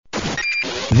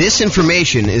This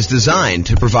information is designed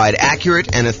to provide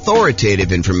accurate and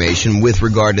authoritative information with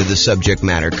regard to the subject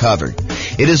matter covered.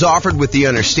 It is offered with the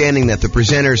understanding that the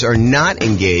presenters are not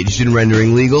engaged in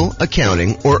rendering legal,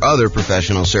 accounting, or other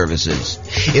professional services.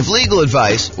 If legal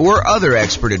advice or other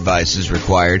expert advice is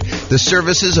required, the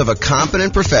services of a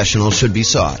competent professional should be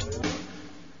sought.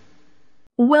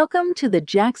 Welcome to the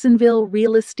Jacksonville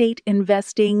Real Estate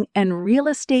Investing and Real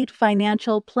Estate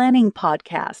Financial Planning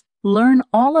Podcast. Learn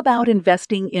all about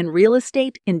investing in real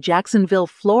estate in Jacksonville,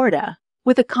 Florida,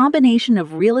 with a combination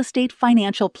of real estate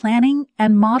financial planning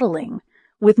and modeling,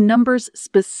 with numbers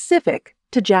specific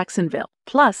to Jacksonville,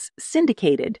 plus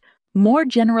syndicated, more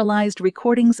generalized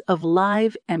recordings of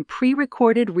live and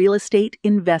pre-recorded real estate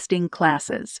investing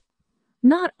classes.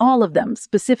 Not all of them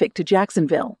specific to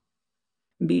Jacksonville.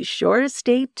 Be sure to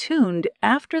stay tuned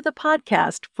after the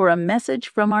podcast for a message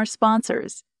from our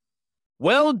sponsors.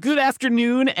 Well, good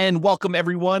afternoon and welcome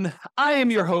everyone. I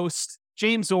am your host,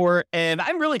 James Orr, and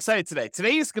I'm really excited today.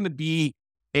 Today is going to be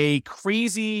a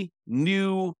crazy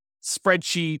new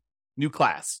spreadsheet, new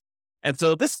class. And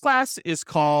so this class is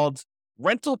called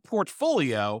Rental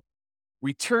Portfolio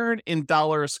Return in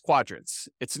Dollars Quadrants.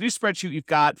 It's a new spreadsheet you've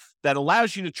got that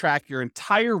allows you to track your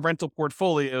entire rental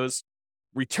portfolio's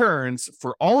returns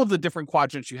for all of the different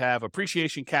quadrants you have: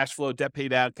 appreciation, cash flow, debt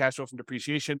paid out, cash flow from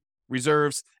depreciation,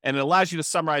 reserves, and it allows you to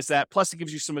summarize that. Plus, it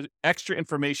gives you some extra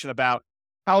information about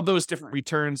how those different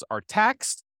returns are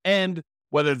taxed and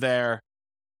whether they're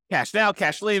cash now,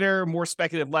 cash later, more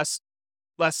speculative, less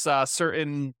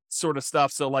certain sort of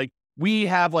stuff. So like we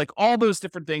have like all those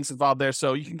different things involved there.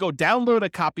 So you can go download a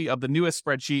copy of the newest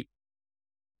spreadsheet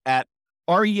at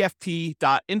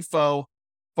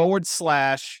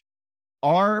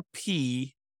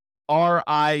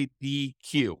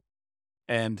refp.info/RPRIDQ.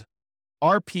 And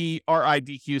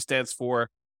RPRIDQ stands for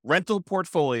Rental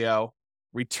Portfolio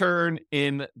Return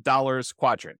in Dollars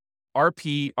Quadrant.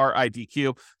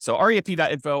 RPRIDQ. So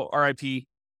refp.info, RIP,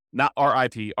 not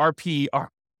RIP,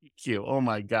 RPRIDQ. Oh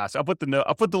my gosh. I'll put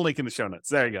the link in the show notes.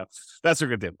 There you go. That's what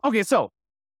we're going to do. Okay, so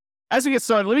as we get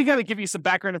started, let me kind of give you some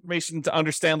background information to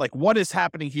understand like what is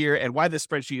happening here and why this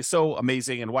spreadsheet is so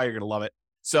amazing and why you're going to love it.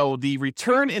 So the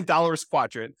Return in Dollars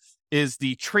Quadrant is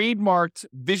the trademarked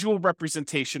visual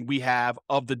representation we have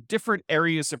of the different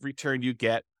areas of return you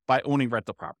get by owning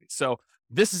rental property. So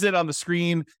this is it on the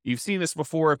screen. You've seen this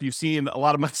before if you've seen a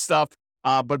lot of my stuff,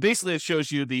 but basically it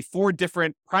shows you the 4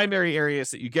 different primary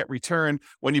areas that you get return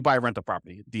when you buy a rental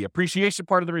property. The appreciation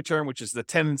part of the return, which is the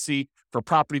tendency for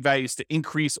property values to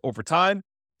increase over time.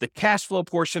 The cash flow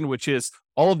portion, which is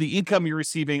all of the income you're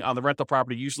receiving on the rental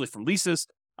property, usually from leases,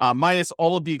 minus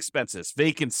all of the expenses: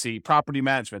 vacancy, property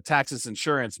management, taxes,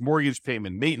 insurance, mortgage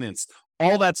payment, maintenance,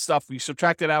 all that stuff. We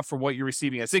subtract it out from what you're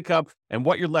receiving as income, and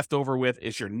what you're left over with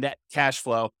is your net cash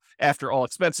flow after all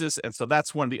expenses. And so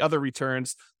that's one of the other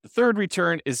returns. The third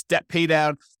return is debt pay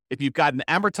down. If you've got an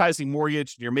amortizing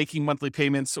mortgage and you're making monthly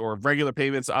payments or regular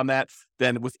payments on that,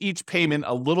 then with each payment,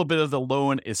 a little bit of the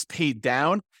loan is paid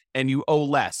down and you owe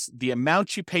less. The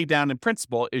amount you pay down in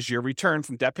principal is your return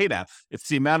from debt pay down. It's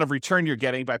the amount of return you're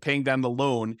getting by paying down the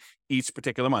loan each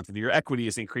particular month, and your equity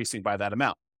is increasing by that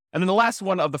amount. And then the last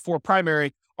one of the 4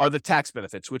 primary are the tax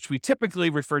benefits, which we typically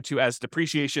refer to as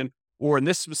depreciation, or in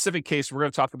this specific case, we're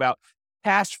going to talk about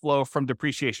cash flow from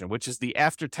depreciation, which is the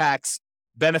after-tax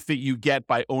benefit you get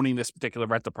by owning this particular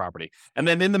rental property. And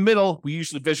then in the middle, we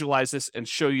usually visualize this and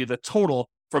show you the total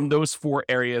from those 4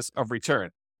 areas of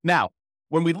return. Now,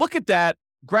 when we look at that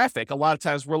graphic, a lot of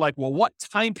times we're like, well, what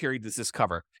time period does this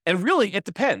cover? And really, it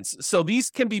depends. So these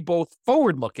can be both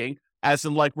forward-looking, as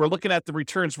in like we're looking at the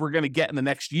returns we're going to get in the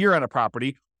next year on a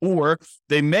property, or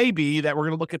they may be that we're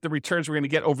going to look at the returns we're going to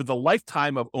get over the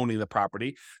lifetime of owning the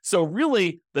property. So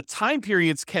really, the time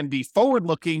periods can be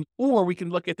forward-looking, or we can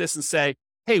look at this and say,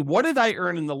 hey, what did I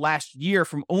earn in the last year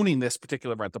from owning this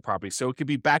particular rental property? So it could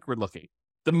be backward-looking.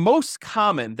 The most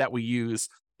common that we use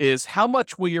is how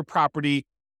much will your property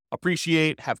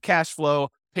appreciate, have cash flow,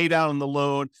 pay down on the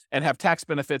loan, and have tax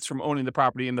benefits from owning the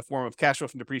property in the form of cash flow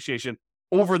from depreciation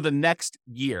over the next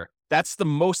year. That's the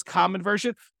most common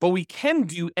version, but we can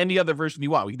do any other version you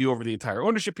want. We can do over the entire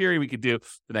ownership period. We could do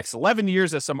the next 11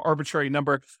 years as some arbitrary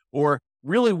number, or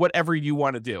really whatever you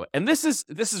want to do. And this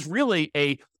is really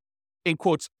a, in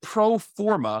quotes, pro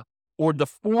forma, or the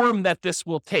form that this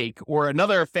will take, or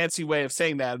another fancy way of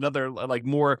saying that, another like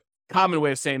more common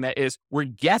way of saying that is we're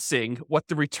guessing what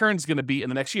the return is going to be in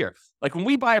the next year. Like when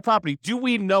we buy a property, do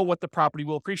we know what the property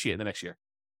will appreciate in the next year?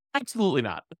 Absolutely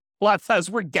not. A lot of times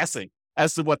we're guessing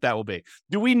as to what that will be.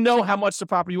 Do we know how much the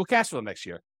property will cash flow next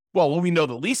year? Well, when we know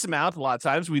the lease amount, a lot of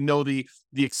times we know the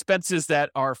expenses that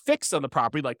are fixed on the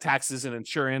property, like taxes and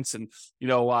insurance and,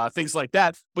 things like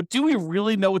that. But do we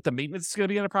really know what the maintenance is going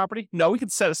to be on the property? No, we can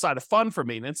set aside a fund for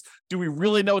maintenance. Do we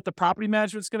really know what the property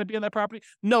management is going to be on that property?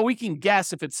 No, we can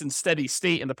guess if it's in steady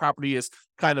state and the property is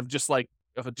kind of just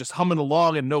humming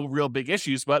along and no real big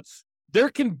issues. But there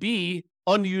can be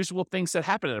unusual things that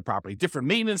happen in a property, different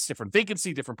maintenance, different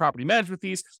vacancy, different property management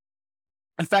fees.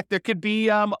 In fact, there could be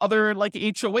other like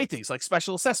HOA things, like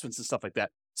special assessments and stuff like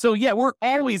that. So yeah, we're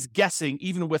always guessing,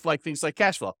 even with like things like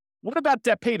cash flow. What about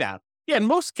debt pay down? Yeah, in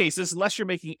most cases, unless you're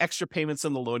making extra payments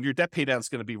on the loan, your debt pay down is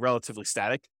going to be relatively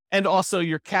static. And also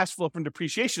your cash flow from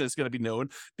depreciation is going to be known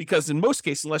because in most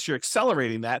cases, unless you're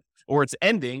accelerating that or it's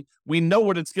ending, we know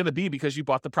what it's going to be because you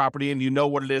bought the property and you know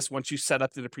what it is once you set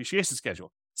up the depreciation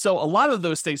schedule. So a lot of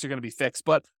those things are going to be fixed,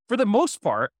 but for the most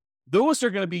part, those are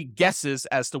going to be guesses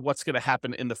as to what's going to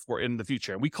happen in the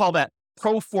future. And we call that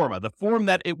pro forma, the form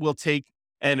that it will take.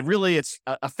 And really, it's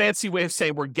a fancy way of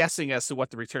saying we're guessing as to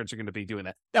what the returns are going to be doing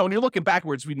that. Now, when you're looking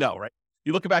backwards, we know, right?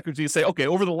 You look backwards and you say, okay,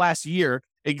 over the last year,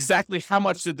 exactly how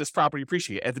much did this property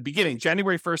appreciate? At the beginning,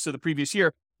 January 1st of the previous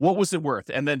year, what was it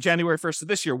worth? And then January 1st of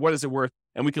this year, what is it worth?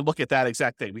 And we can look at that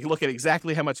exact thing. We can look at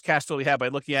exactly how much cash flow we have by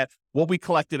looking at what we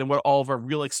collected and what all of our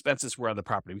real expenses were on the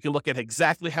property. We can look at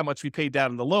exactly how much we paid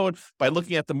down in the loan by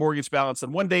looking at the mortgage balance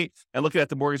on one date and looking at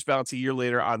the mortgage balance a year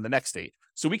later on the next date.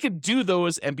 So we can do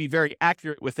those and be very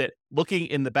accurate with it,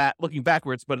 looking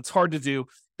backwards, but it's hard to do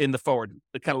in the forward,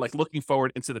 kind of like looking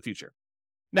forward into the future.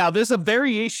 Now, there's a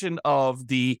variation of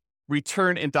the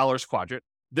return in dollars quadrant.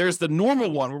 There's the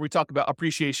normal one where we talk about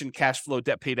appreciation, cash flow,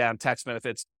 debt pay down, tax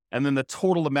benefits, and then the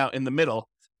total amount in the middle.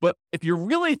 But if you're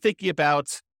really thinking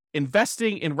about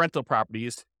investing in rental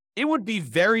properties, it would be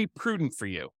very prudent for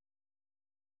you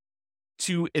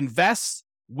to invest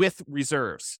with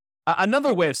reserves.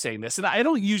 Another way of saying this, and I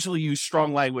don't usually use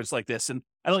strong language like this, and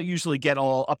I don't usually get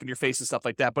all up in your face and stuff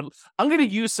like that, but I'm going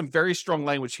to use some very strong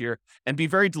language here and be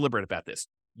very deliberate about this.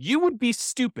 You would be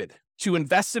stupid to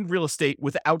invest in real estate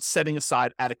without setting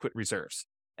aside adequate reserves.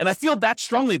 And I feel that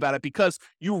strongly about it because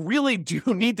you really do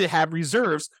need to have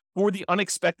reserves for the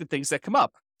unexpected things that come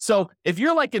up. So if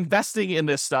you're like investing in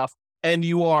this stuff and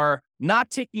you are not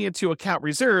taking into account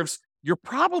reserves, you're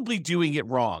probably doing it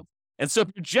wrong. And so if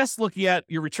you're just looking at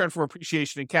your return from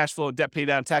appreciation and cash flow, debt pay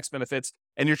down, tax benefits,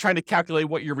 and you're trying to calculate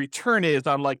what your return is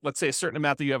on, like, let's say a certain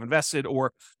amount that you have invested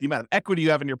or the amount of equity you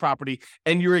have in your property,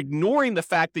 and you're ignoring the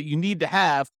fact that you need to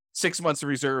have 6 months of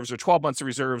reserves or 12 months of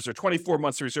reserves or 24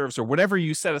 months of reserves or whatever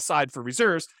you set aside for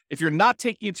reserves, if you're not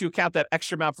taking into account that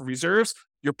extra amount for reserves,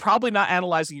 you're probably not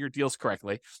analyzing your deals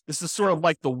correctly. This is sort of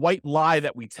like the white lie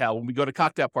that we tell when we go to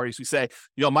cocktail parties. We say,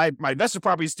 my investment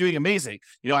property is doing amazing.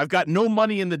 I've got no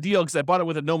money in the deal because I bought it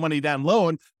with a no money down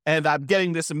loan and I'm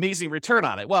getting this amazing return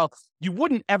on it. Well, you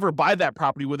wouldn't ever buy that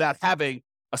property without having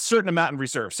a certain amount in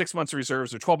reserve, 6 months of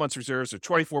reserves or 12 months of reserves or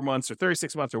 24 months or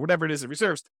 36 months or whatever it is in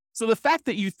reserves. So the fact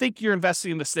that you think you're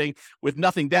investing in this thing with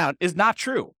nothing down is not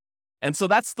true. And so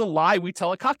that's the lie we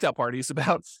tell at cocktail parties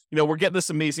about, we're getting this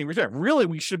amazing return. Really,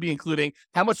 we should be including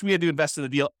how much we had to invest in the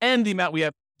deal and the amount we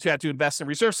have to invest in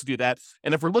reserves to do that.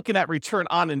 And if we're looking at return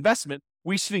on investment,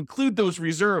 we should include those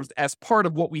reserves as part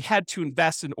of what we had to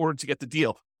invest in order to get the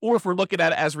deal. Or if we're looking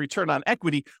at it as return on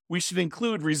equity, we should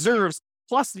include reserves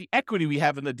plus the equity we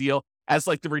have in the deal as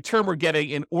like the return we're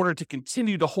getting in order to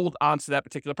continue to hold on to that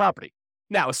particular property.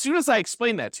 Now, as soon as I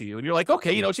explain that to you and you're like,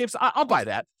 okay, James, I'll buy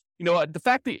that. The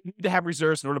fact that you need to have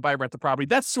reserves in order to buy a rental property,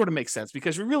 that sort of makes sense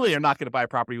because you really are not going to buy a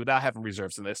property without having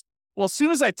reserves in this. Well, as soon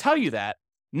as I tell you that,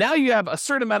 now you have a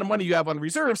certain amount of money you have on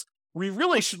reserves, we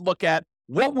really should look at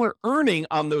what we're earning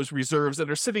on those reserves that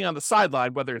are sitting on the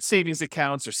sideline, whether it's savings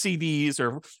accounts or CDs,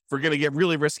 or if we're going to get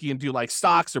really risky and do like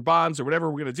stocks or bonds or whatever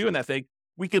we're going to do in that thing.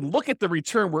 We can look at the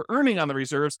return we're earning on the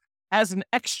reserves as an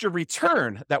extra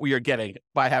return that we are getting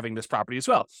by having this property as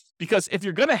well. Because if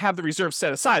you're going to have the reserve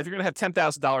set aside, if you're going to have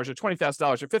 $10,000 or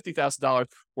 $20,000 or $50,000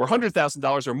 or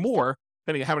 $100,000 or more,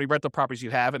 depending on how many rental properties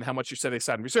you have and how much you're setting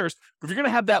aside in reserves, but if you're going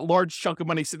to have that large chunk of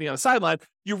money sitting on the sideline,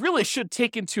 you really should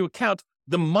take into account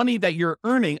the money that you're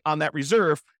earning on that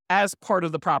reserve as part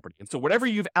of the property. And so whatever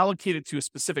you've allocated to a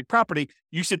specific property,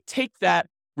 you should take that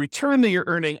return that you're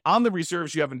earning on the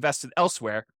reserves you have invested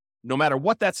elsewhere, no matter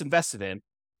what that's invested in,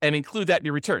 and include that in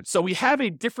your return. So we have a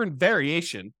different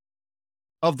variation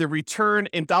of the return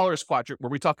in dollars quadrant where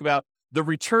we talk about the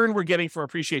return we're getting from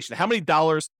appreciation. How many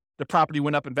dollars the property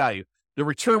went up in value? The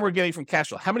return we're getting from cash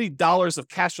flow. How many dollars of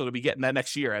cash flow do we get in that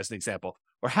next year, as an example?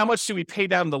 Or how much do we pay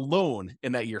down the loan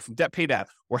in that year from debt pay down?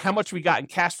 Or how much we got in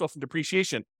cash flow from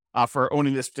depreciation? for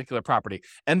owning this particular property.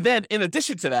 And then in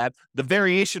addition to that, the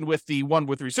variation with the one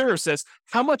with reserves says,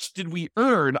 how much did we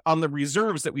earn on the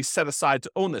reserves that we set aside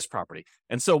to own this property?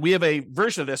 And so we have a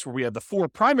version of this where we have the 4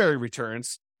 primary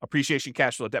returns: appreciation,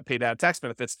 cash flow, debt paid down, tax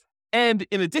benefits. And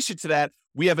in addition to that,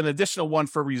 we have an additional one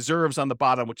for reserves on the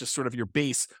bottom, which is sort of your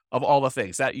base of all the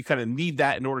things that you kind of need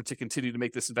that in order to continue to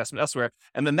make this investment elsewhere.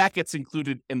 And then that gets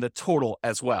included in the total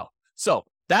as well. So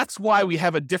that's why we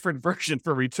have a different version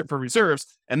for reserves.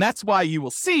 And that's why you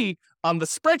will see on the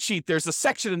spreadsheet, there's a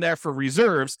section in there for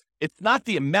reserves. It's not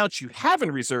the amount you have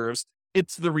in reserves.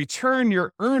 It's the return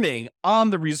you're earning on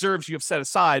the reserves you have set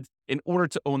aside in order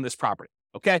to own this property.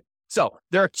 Okay. So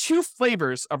there are 2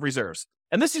 flavors of reserves.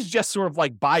 And this is just sort of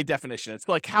like by definition. It's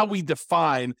like how we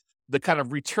define the kind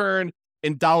of return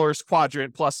in dollars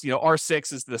quadrant plus,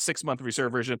 R6 is the 6-month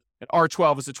reserve version and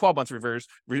R12 is the 12-month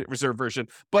reserve version.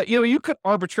 But, you could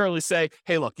arbitrarily say,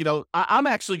 hey, look, I'm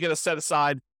actually going to set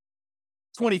aside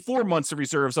 24 months of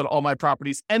reserves on all my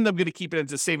properties, and I'm going to keep it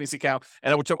into a savings account,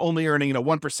 and which I'm only earning, 1%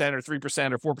 or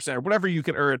 3% or 4% or whatever you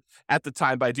can earn at the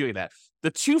time by doing that. The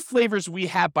 2 flavors we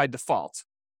have by default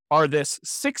are this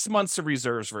 6 months of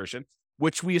reserves version,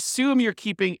 which we assume you're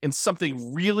keeping in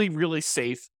something really, really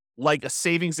safe, like a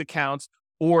savings account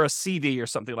or a CD or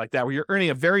something like that, where you're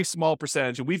earning a very small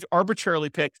percentage. And we've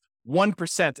arbitrarily picked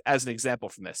 1% as an example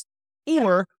from this.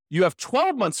 Or you have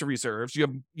 12 months of reserves.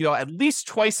 You have, at least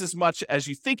twice as much as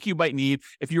you think you might need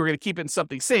if you were going to keep it in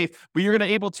something safe, but you're going to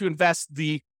be able to invest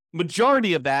the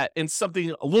majority of that in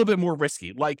something a little bit more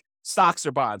risky, like stocks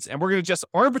or bonds. And we're going to just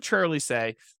arbitrarily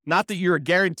say, not that you're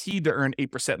guaranteed to earn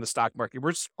 8% in the stock market.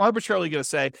 We're just arbitrarily going to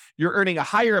say you're earning a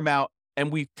higher amount.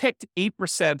 And we picked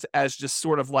 8% as just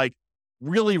sort of like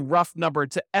really rough number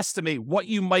to estimate what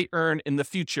you might earn in the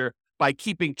future by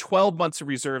keeping 12 months of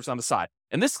reserves on the side.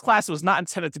 And this class was not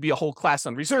intended to be a whole class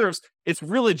on reserves. It's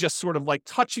really just sort of like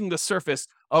touching the surface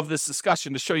of this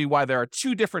discussion to show you why there are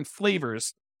 2 different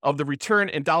flavors of the return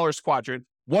in dollars quadrant.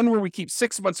 One where we keep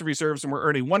 6 months of reserves and we're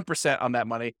earning 1% on that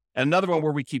money, and another one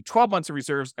where we keep 12 months of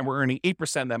reserves and we're earning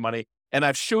 8% on that money. And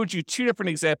I've showed you 2 different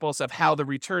examples of how the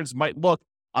returns might look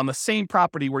on the same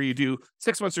property where you do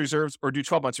 6 months of reserves or do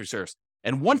 12 months of reserves.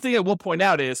 And one thing I will point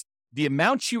out is the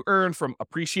amount you earn from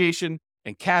appreciation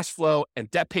and cash flow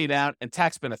and debt pay down and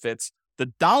tax benefits, the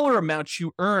dollar amount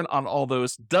you earn on all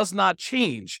those does not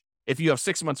change if you have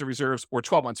 6 months of reserves or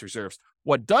 12 months of reserves.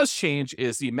 What does change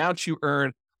is the amount you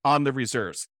earn on the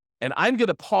reserves. And I'm going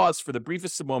to pause for the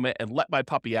briefest moment and let my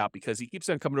puppy out because he keeps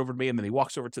on coming over to me and then he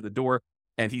walks over to the door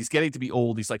and he's getting to be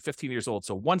old. He's like 15 years old.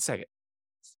 So 1 second.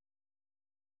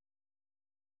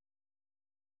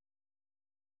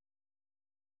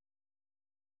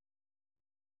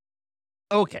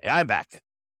 Okay, I'm back.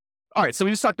 All right, so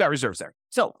we just talked about reserves there.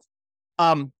 So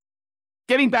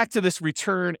getting back to this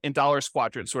return in dollars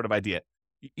quadrant sort of idea,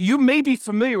 you may be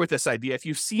familiar with this idea if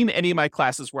you've seen any of my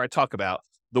classes where I talk about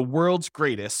the world's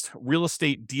greatest real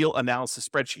estate deal analysis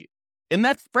spreadsheet. In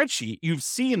that spreadsheet, you've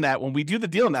seen that when we do the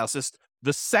deal analysis,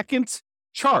 the second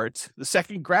chart, the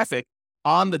second graphic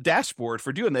on the dashboard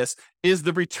for doing this is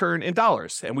the return in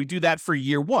dollars. And we do that for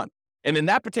year 1. And in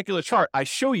that particular chart, I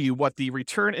show you what the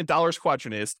return in dollars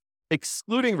quadrant is,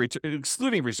 excluding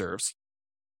reserves.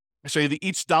 I show you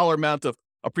each dollar amount of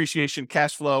appreciation,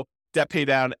 cash flow, debt pay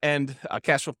down, and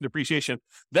cash flow from depreciation.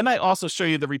 Then I also show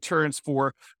you the returns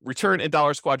for return in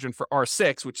dollars quadrant for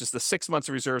R6, which is the 6 months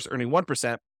of reserves earning 1%.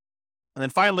 And then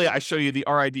finally, I show you the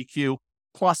RIDQ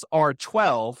plus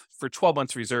R12 for 12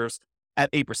 months reserves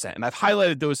at 8%. And I've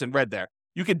highlighted those in red there.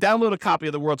 You can download a copy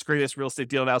of the world's greatest real estate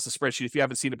deal analysis spreadsheet. If you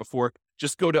haven't seen it before,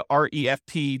 just go to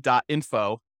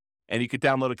refp.info and you can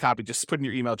download a copy. Just put in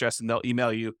your email address and they'll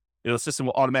email you. The system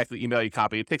will automatically email you a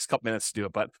copy. It takes a couple minutes to do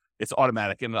it, but it's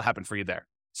automatic and it'll happen for you there.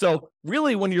 So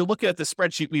really, when you're looking at the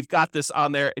spreadsheet, we've got this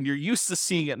on there and you're used to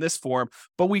seeing it in this form,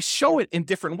 but we show it in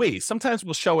different ways. Sometimes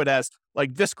we'll show it as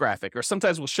like this graphic, or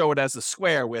sometimes we'll show it as a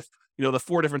square with, the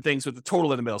 4 different things with the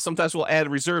total in the middle. Sometimes we'll add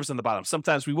reserves on the bottom.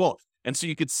 Sometimes we won't. And so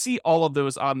you could see all of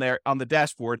those on there on the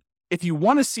dashboard. If you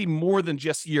want to see more than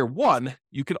just year 1,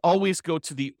 you can always go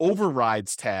to the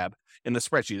overrides tab in the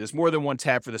spreadsheet. There's more than one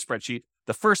tab for the spreadsheet.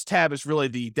 The first tab is really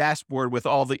the dashboard with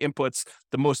all the inputs,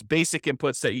 the most basic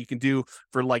inputs that you can do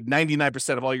for like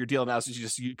 99% of all your deal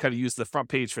analysis. You kind of use the front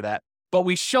page for that. But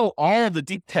we show all of the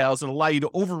details and allow you to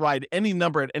override any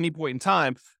number at any point in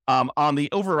time on the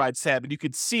overrides tab. And you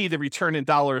could see the return in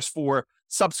dollars for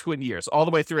subsequent years, all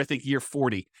the way through, I think, year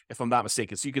 40, if I'm not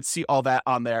mistaken. So you could see all that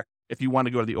on there if you want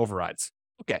to go to the overrides.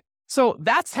 Okay, so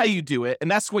that's how you do it. And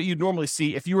that's what you normally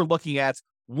see if you were looking at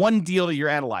one deal that you're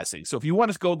analyzing. So if you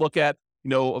want to go look at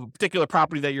a particular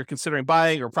property that you're considering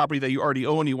buying or a property that you already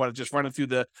own, you want to just run it through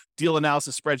the deal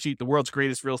analysis spreadsheet, the world's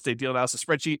greatest real estate deal analysis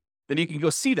spreadsheet, then you can go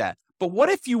see that. But what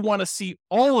if you want to see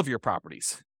all of your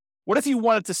properties? What if you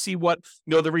wanted to see what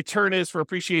the return is for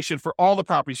appreciation for all the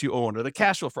properties you own, or the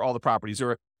cash flow for all the properties,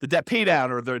 or the debt pay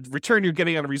down, or the return you're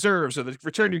getting on reserves, or the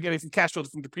return you're getting from cash flow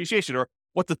from depreciation, or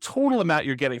what the total amount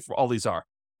you're getting for all these are?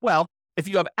 Well, if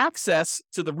you have access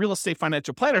to the real estate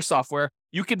financial planner software,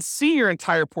 you can see your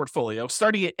entire portfolio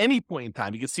starting at any point in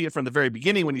time. You can see it from the very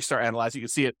beginning when you start analyzing. You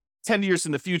can see it 10 years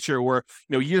in the future, or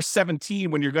year 17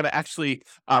 when you're going to actually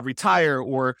retire,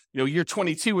 or year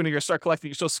 22 when you're going to start collecting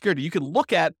your Social Security. You can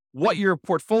look at what your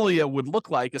portfolio would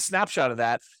look like, a snapshot of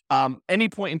that, any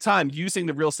point in time using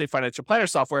the real estate financial planner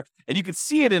software, and you can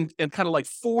see it in kind of like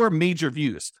 4 major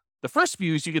views. The first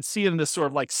view is you can see it in this sort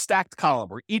of like stacked column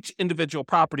where each individual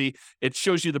property, it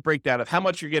shows you the breakdown of how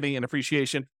much you're getting in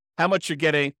appreciation, how much you're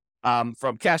getting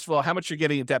from cash flow, how much you're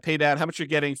getting in debt pay down, how much you're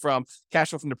getting from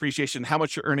cash flow from depreciation, how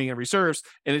much you're earning in reserves.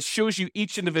 And it shows you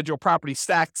each individual property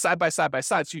stacked side by side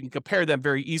so you can compare them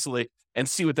very easily and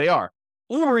see what they are.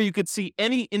 Or you could see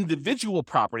any individual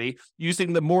property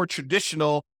using the more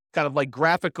traditional kind of like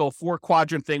graphical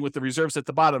 4-quadrant thing with the reserves at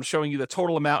the bottom, showing you the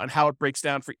total amount and how it breaks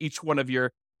down for each one of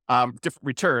your different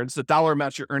returns, the dollar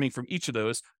amounts you're earning from each of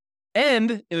those.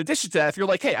 And in addition to that, if you're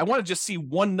like, hey, I want to just see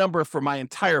one number for my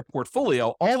entire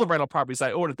portfolio, all the rental properties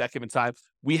I own at that given time,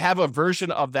 we have a version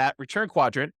of that return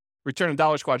in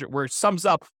dollars quadrant, where it sums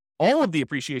up all of the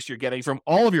appreciation you're getting from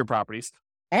all of your properties,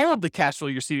 all of the cash flow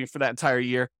you're receiving for that entire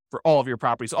year for all of your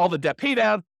properties, all the debt pay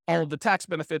down, all of the tax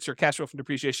benefits or cash flow from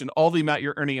depreciation, all the amount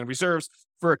you're earning in reserves,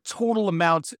 for a total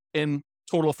amount in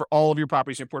total for all of your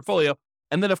properties in your portfolio.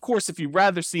 And then, of course, if you'd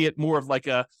rather see it more of like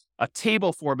a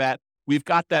table format, we've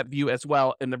got that view as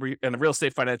well in the Real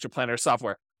Estate Financial Planner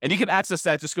software. And you can access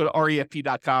that. Just go to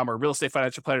refp.com or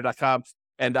realestatefinancialplanner.com,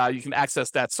 and you can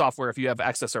access that software if you have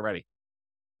access already.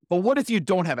 But what if you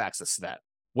don't have access to that?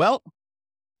 Well,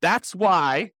 that's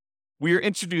why we are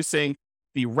introducing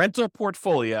the rental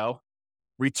portfolio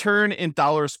return in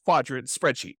dollars quadrant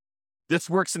spreadsheet. This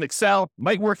works in Excel,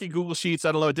 might work in Google Sheets.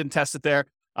 I don't know. I didn't test it there.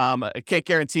 I can't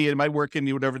guarantee it might work in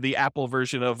whatever the Apple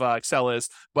version of Excel is,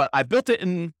 but I built it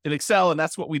in Excel, and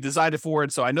that's what we designed it for.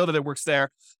 And so I know that it works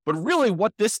there. But really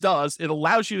what this does, it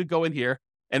allows you to go in here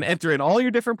and enter in all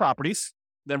your different properties,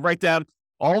 then write down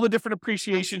all the different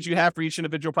appreciations you have for each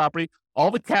individual property,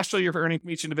 all the cash flow you're earning from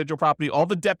each individual property, all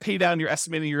the debt pay down you're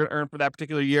estimating you're going to earn for that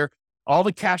particular year, all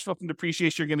the cash flow from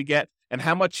depreciation you're going to get, and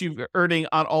how much you're earning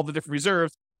on all the different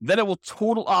reserves. Then it will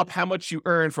total up how much you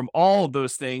earn from all of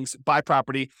those things by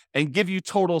property and give you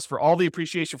totals for all the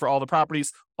appreciation for all the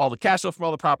properties, all the cash flow from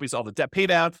all the properties, all the debt pay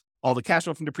down, all the cash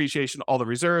flow from depreciation, all the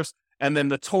reserves, and then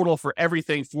the total for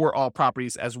everything for all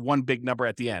properties as one big number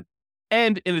at the end.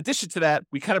 And in addition to that,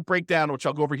 we kind of break down, which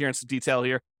I'll go over here in some detail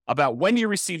here, about when you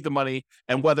receive the money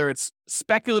and whether it's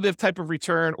speculative type of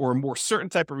return or a more certain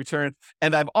type of return.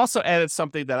 And I've also added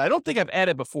something that I don't think I've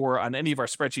added before on any of our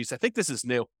spreadsheets. I think this is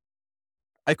new.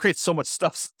 I create so much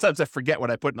stuff, sometimes I forget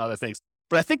what I put in other things,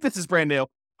 but I think this is brand new.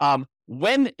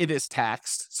 When it is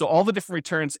taxed, so all the different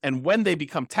returns and when they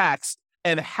become taxed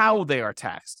and how they are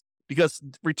taxed, because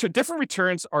different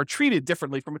returns are treated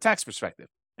differently from a tax perspective.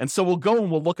 And so we'll go and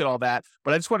we'll look at all that,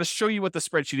 but I just want to show you what the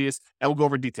spreadsheet is and we'll go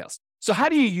over details. So how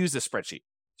do you use this spreadsheet?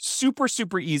 Super,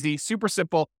 super easy, super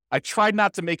simple. I tried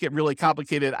not to make it really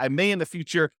complicated. I may in the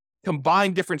future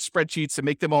combine different spreadsheets and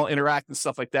make them all interact and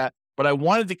stuff like that. But I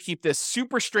wanted to keep this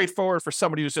super straightforward for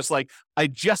somebody who's just like, I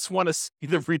just want to see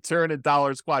the return in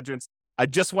dollars quadrants. I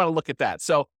just want to look at that.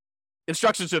 So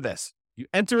instructions are this. You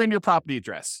enter in your property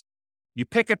address. You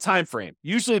pick a time frame.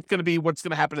 Usually it's going to be what's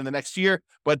going to happen in the next year,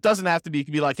 but it doesn't have to be. It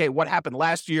can be like, hey, what happened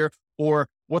last year or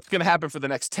what's going to happen for the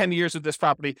next 10 years with this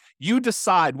property. You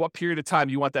decide what period of time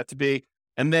you want that to be.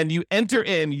 And then you enter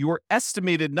in your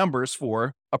estimated numbers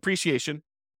for appreciation,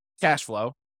 cash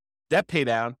flow, debt pay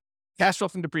down, cash flow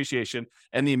from depreciation,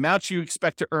 and the amount you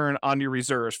expect to earn on your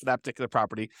reserves for that particular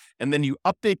property. And then you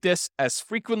update this as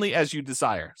frequently as you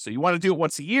desire. So you want to do it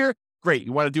once a year? Great.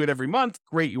 You want to do it every month?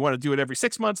 Great. You want to do it every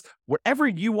 6 months? Whatever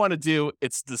you want to do,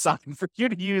 it's designed for you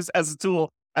to use as a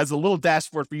tool, as a little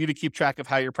dashboard for you to keep track of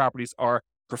how your properties are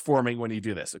performing when you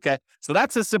do this. Okay. So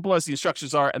that's as simple as the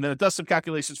instructions are. And then it does some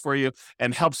calculations for you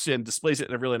and helps you and displays it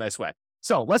in a really nice way.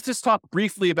 So let's just talk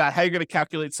briefly about how you're going to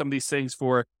calculate some of these things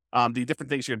for the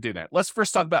different things you're going to do there. Let's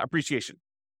first talk about appreciation.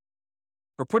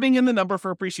 For putting in the number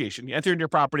for appreciation, you enter in your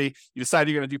property, you decide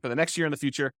you're going to do for the next year in the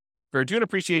future. For doing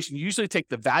appreciation, you usually take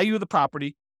the value of the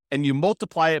property and you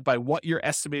multiply it by what you're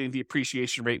estimating the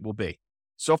appreciation rate will be.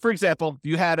 So for example, if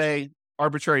you had a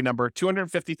arbitrary number,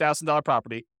 $250,000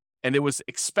 property, and it was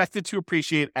expected to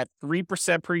appreciate at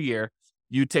 3% per year,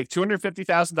 you take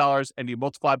 $250,000 and you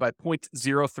multiply by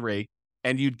 0.03,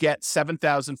 and you'd get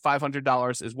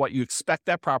 $7,500 is what you expect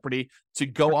that property to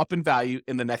go up in value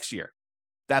in the next year.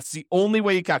 That's the only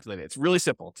way you calculate it. It's really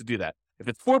simple to do that. If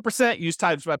it's 4%, you use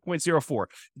times by 0.04. If you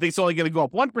think it's only going to go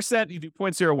up 1%, you do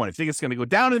 0.01. If you think it's going to go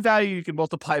down in value, you can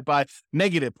multiply it by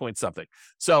negative point something.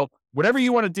 So whatever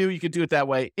you want to do, you can do it that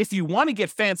way. If you want to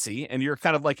get fancy and you're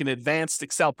kind of like an advanced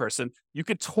Excel person, you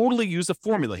could totally use a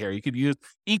formula here. You could use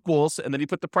equals, and then you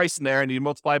put the price in there and you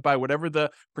multiply it by whatever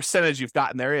the percentage you've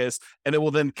gotten there is, and it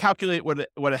will then calculate what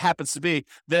it happens to be.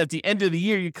 Then at the end of the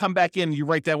year, you come back in and you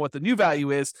write down what the new value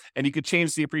is, and you could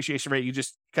change the appreciation rate. You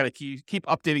just kind of keep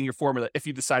updating your formula if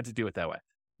you decide to do it that way.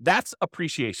 That's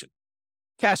appreciation.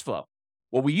 Cash flow.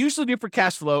 What we usually do for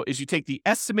cash flow is you take the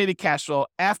estimated cash flow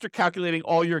after calculating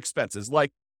all your expenses,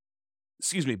 like,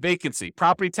 vacancy,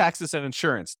 property taxes and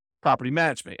insurance, property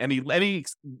management, any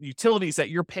utilities that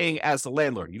you're paying as the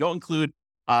landlord. You don't include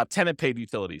tenant paid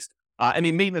utilities,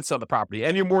 any maintenance on the property,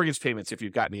 and your mortgage payments if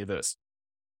you've got any of those.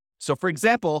 So for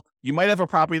example, you might have a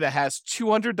property that has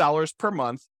 $200 per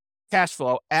month cash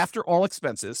flow after all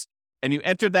expenses, and you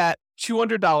enter that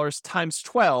 $200 times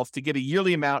 12 to get a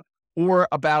yearly amount, or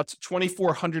about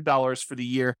 $2,400 for the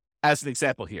year as an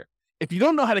example here. If you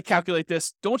don't know how to calculate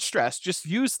this, don't stress. Just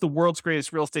use the world's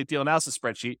greatest real estate deal analysis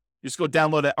spreadsheet. Just go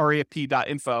download at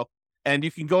refp.info, and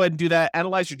you can go ahead and do that,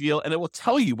 analyze your deal, and it will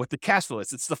tell you what the cash flow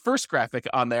is. It's the first graphic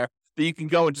on there that you can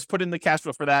go and just put in the cash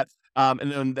flow for that,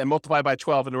 and then multiply by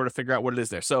 12 in order to figure out what it is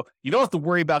there. So you don't have to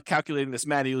worry about calculating this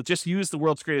manually. Just use the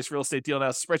world's greatest real estate deal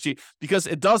analysis spreadsheet, because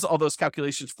it does all those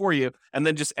calculations for you, and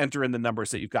then just enter in the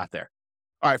numbers that you've got there.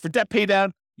 All right, for debt pay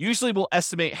down, usually we'll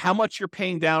estimate how much you're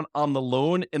paying down on the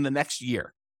loan in the next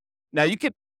year. Now, you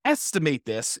can estimate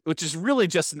this, which is really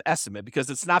just an estimate because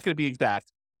it's not going to be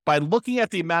exact, by looking at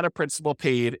the amount of principal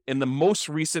paid in the most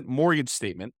recent mortgage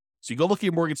statement. So you go look at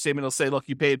your mortgage statement, it'll say, look,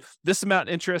 you paid this amount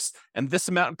in interest and this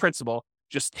amount in principal.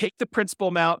 Just take the principal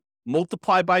amount,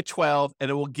 multiply by 12,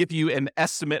 and it will give you an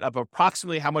estimate of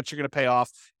approximately how much you're going to pay off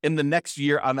in the next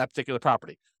year on that particular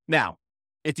property. Now,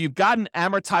 if you've got an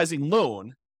amortizing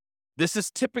loan, this is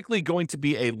typically going to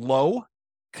be a low,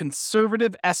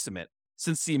 conservative estimate,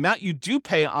 since the amount you do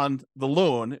pay on the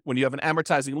loan when you have an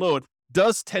amortizing loan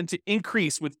does tend to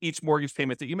increase with each mortgage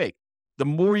payment that you make. The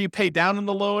more you pay down on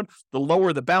the loan, the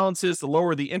lower the balance is, the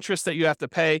lower the interest that you have to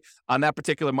pay on that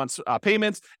particular month's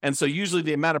payments. And so usually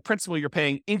the amount of principal you're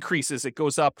paying increases. It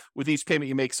goes up with each payment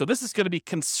you make. So this is going to be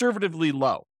conservatively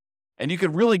low. And you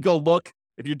can really go look.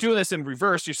 If you're doing this in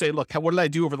reverse, you say, look, what did I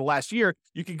do over the last year?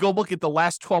 You can go look at the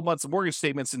last 12 months of mortgage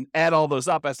statements and add all those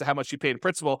up as to how much you paid in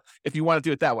principal if you want to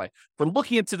do it that way. For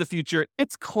looking into the future,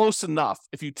 it's close enough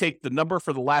if you take the number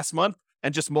for the last month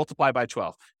and just multiply by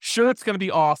 12. Sure, it's going to be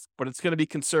off, but it's going to be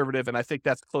conservative, and I think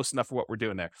that's close enough for what we're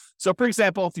doing there. So, for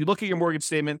example, if you look at your mortgage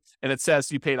statement and it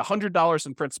says you paid $100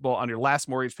 in principal on your last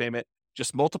mortgage payment,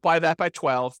 just multiply that by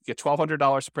 12, get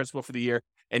 $1,200 in principal for the year,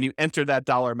 and you enter that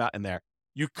dollar amount in there.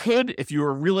 You could, if you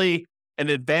were really an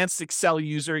advanced Excel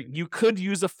user, you could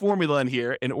use a formula in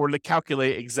here in order to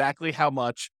calculate exactly how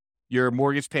much your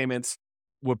mortgage payments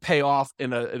would pay off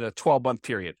in a 12-month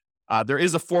period. There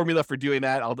is a formula for doing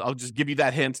that. I'll just give you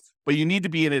that hint, but you need to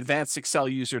be an advanced Excel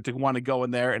user to want to go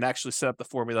in there and actually set up the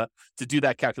formula to do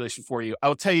that calculation for you. I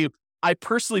will tell you, I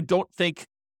personally don't think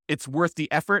it's worth the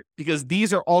effort because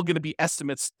these are all going to be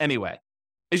estimates anyway.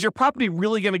 Is your property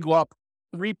really going to go up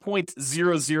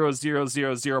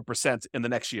 3.00000% in the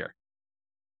next year?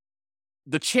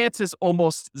 The chance is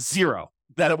almost zero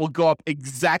that it will go up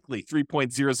exactly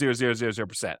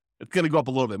 3.00000%. It's going to go up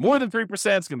a little bit more than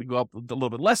 3%. It's going to go up a little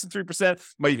bit less than 3%.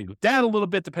 Might even go down a little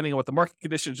bit depending on what the market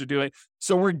conditions are doing.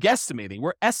 So we're guesstimating.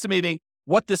 We're estimating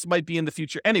what this might be in the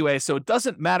future anyway. So it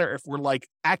doesn't matter if we're like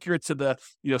accurate to the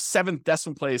seventh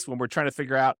decimal place when we're trying to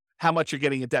figure out how much you're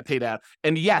getting in debt pay down.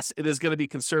 And yes, it is going to be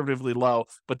conservatively low,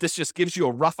 but this just gives you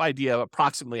a rough idea of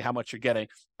approximately how much you're getting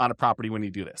on a property when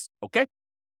you do this. Okay.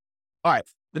 All right.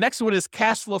 The next one is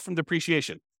cash flow from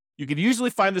depreciation. You can usually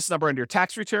find this number on your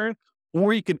tax return,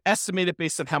 or you can estimate it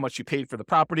based on how much you paid for the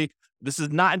property. This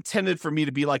is not intended for me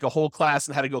to be like a whole class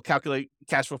on how to go calculate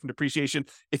cash flow from depreciation.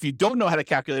 If you don't know how to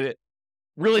calculate it,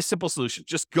 really simple solution.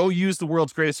 Just go use the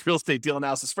world's greatest real estate deal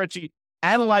analysis spreadsheet,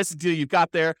 analyze the deal you've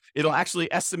got there. It'll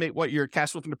actually estimate what your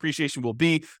cash flow from depreciation will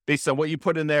be based on what you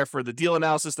put in there for the deal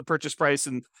analysis, the purchase price,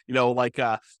 and what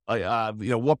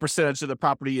percentage of the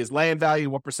property is land value,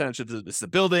 what percentage of is the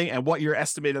building, and what your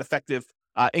estimated effective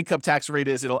income tax rate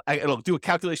is. It'll do a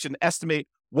calculation, estimate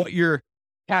what your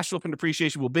cash flow from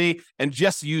depreciation will be, and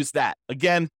just use that.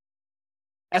 Again,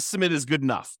 estimate is good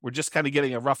enough. We're just kind of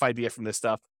getting a rough idea from this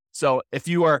stuff. So if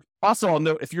you are also, I'll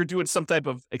note, if you're doing some type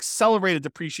of accelerated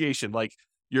depreciation, like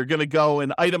you're going to go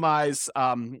and itemize,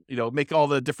 make all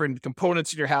the different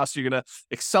components in your house. You're going to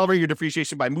accelerate your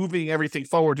depreciation by moving everything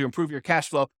forward to improve your cash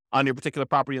flow on your particular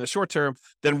property in the short term.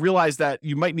 Then realize that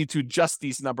you might need to adjust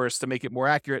these numbers to make it more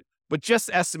accurate, but just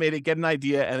estimate it, get an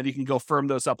idea, and then you can go firm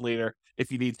those up later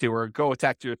if you need to, or go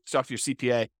talk to your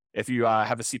CPA if you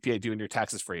have a CPA doing your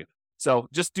taxes for you. So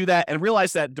just do that and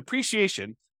realize that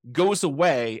depreciation goes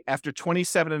away after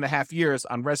 27 and a half years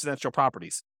on residential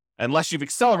properties, unless you've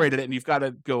accelerated it and you've got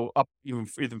to go up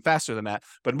even faster than that.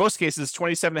 But in most cases,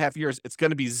 27 and a half years, it's going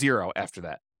to be zero after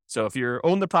that. So if you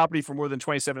own the property for more than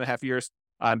 27 and a half years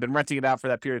and been renting it out for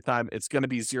that period of time, it's going to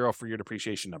be zero for your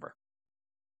depreciation number.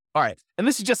 All right. And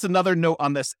this is just another note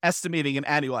on this estimating and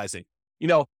annualizing.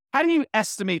 How do you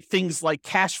estimate things like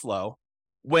cash flow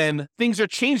when things are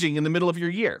changing in the middle of your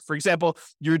year? For example,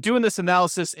 you're doing this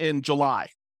analysis in July.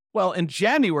 Well, in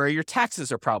January, your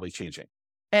taxes are probably changing.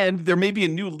 And there may be a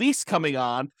new lease coming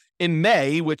on in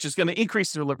May, which is going to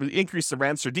increase the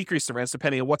rents or decrease the rents,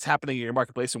 depending on what's happening in your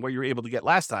marketplace and what you were able to get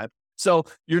last time. So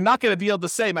you're not going to be able to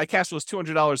say my cash flow is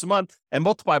 $200 a month and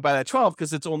multiply by that 12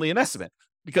 because it's only an estimate.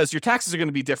 Because your taxes are going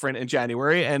to be different in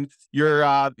January, and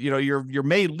your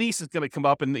May lease is going to come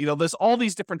up, and there's all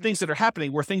these different things that are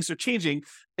happening where things are changing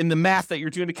in the math that you're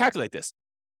doing to calculate this.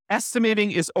 Estimating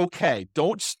is okay.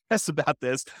 Don't stress about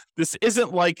this. This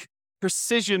isn't like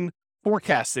precision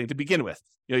forecasting to begin with.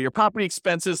 Your property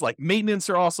expenses like maintenance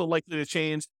are also likely to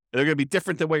change. They're going to be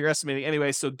different than what you're estimating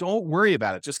anyway. So don't worry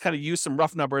about it. Just kind of use some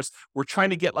rough numbers. We're trying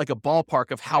to get like a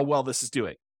ballpark of how well this is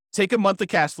doing. Take a month of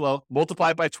cash flow, multiply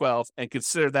it by 12, and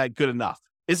consider that good enough.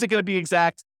 Is it going to be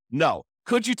exact? No.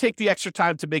 Could you take the extra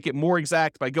time to make it more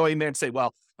exact by going there and say,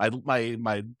 well,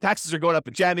 my taxes are going up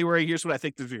in January. Here's what I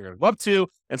think they're going to go up to.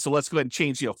 And so let's go ahead and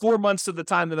change 4 months of the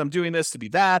time that I'm doing this to be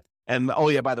that. And oh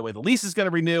yeah, by the way, the lease is going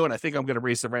to renew, and I think I'm going to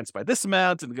raise the rents by this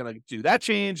amount, and I'm going to do that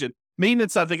change. And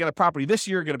maintenance, I think on a property this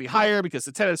year going to be higher because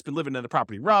the tenant's been living in the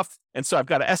property rough. And so I've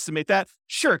got to estimate that.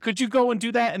 Sure. Could you go and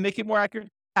do that and make it more accurate?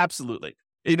 Absolutely.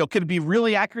 Could it be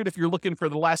really accurate if you're looking for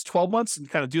the last 12 months and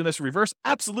kind of doing this in reverse?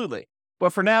 Absolutely.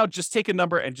 But for now, just take a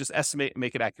number and just estimate and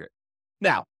make it accurate.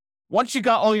 Now, once you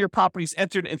got all your properties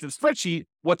entered into the spreadsheet,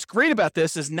 what's great about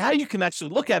this is now you can actually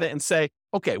look at it and say,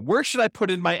 okay, where should I put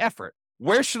in my effort?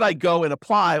 Where should I go and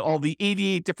apply all the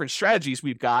 88 different strategies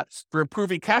we've got for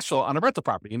improving cash flow on a rental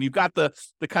property? And you've got the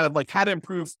kind of like how to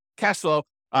improve cash flow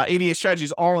 88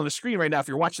 strategies all on the screen right now if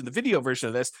you're watching the video version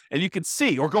of this, and you can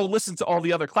see or go listen to all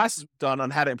the other classes we've done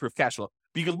on how to improve cash flow.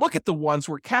 But you can look at the ones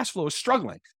where cash flow is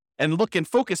struggling and look and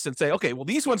focus and say, okay, well,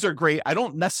 these ones are great. I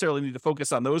don't necessarily need to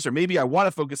focus on those, or maybe I want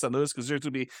to focus on those because those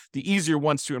will be the easier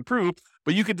ones to improve.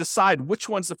 But you can decide which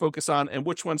ones to focus on and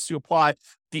which ones to apply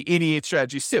the 88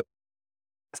 strategies to.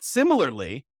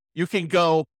 Similarly, you can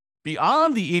go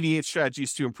beyond the 88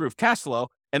 strategies to improve cash flow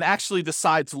and actually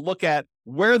decide to look at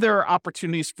where there are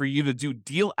opportunities for you to do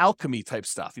deal alchemy type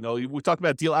stuff. We talked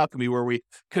about deal alchemy where we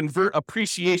convert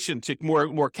appreciation to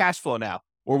more cash flow now,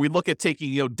 or we look at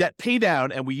taking, debt pay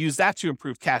down and we use that to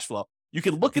improve cash flow. You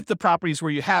can look at the properties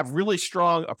where you have really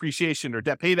strong appreciation or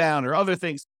debt pay down or other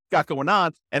things got going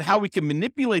on and how we can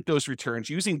manipulate those returns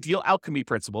using deal alchemy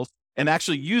principles and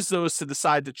actually use those to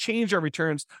decide to change our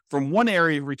returns from one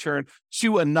area of return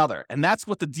to another. And that's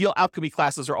what the deal alchemy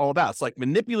classes are all about. It's like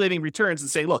manipulating returns and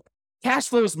saying, look, cash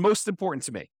flow is most important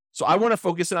to me. So I want to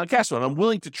focus in on cash flow. And I'm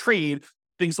willing to trade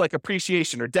things like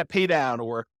appreciation or debt pay down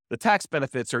or the tax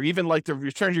benefits or even like the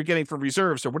returns you're getting from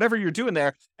reserves or whatever you're doing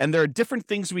there. And there are different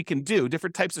things we can do,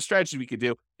 different types of strategies we can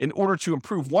do in order to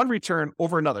improve one return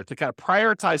over another, to kind of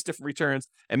prioritize different returns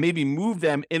and maybe move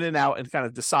them in and out and kind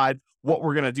of decide what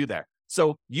we're going to do there.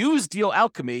 So use deal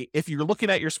alchemy if you're looking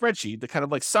at your spreadsheet, the kind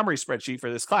of like summary spreadsheet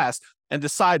for this class, and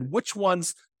decide which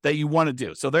ones that you want to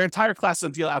do. So their entire class is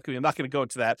on deal alchemy. I'm not going to go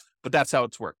into that, but that's how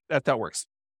it's worked. That's how it works.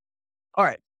 All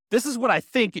right. This is what I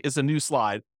think is a new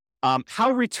slide.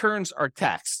 How returns are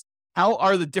taxed. How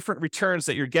are the different returns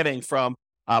that you're getting from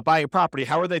buying a property?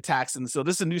 How are they taxed? And so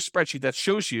this is a new spreadsheet that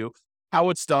shows you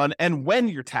how it's done and when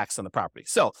you're taxed on the property.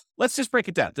 So let's just break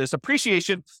it down. There's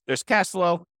appreciation, there's cash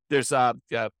flow, there's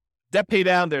debt pay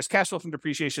down, there's cash flow from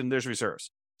depreciation, there's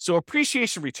reserves. So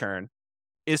appreciation return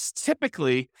is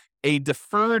typically a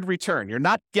deferred return. You're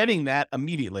not getting that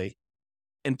immediately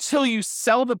until you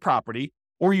sell the property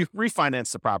or you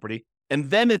refinance the property, and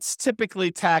then it's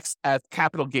typically taxed at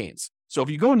capital gains. So if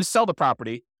you go in to sell the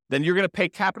property, then you're going to pay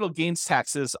capital gains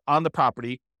taxes on the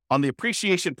property on the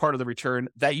appreciation part of the return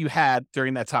that you had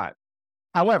during that time.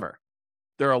 However,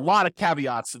 there are a lot of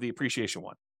caveats to the appreciation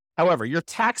one. However, you're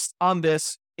taxed on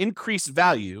this increased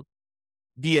value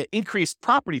via increased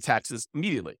property taxes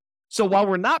immediately. So while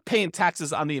we're not paying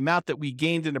taxes on the amount that we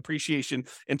gained in appreciation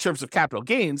in terms of capital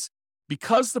gains,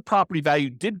 because the property value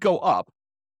did go up,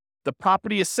 the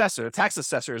property assessor, the tax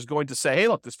assessor, is going to say, hey,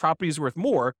 look, this property is worth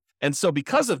more. And so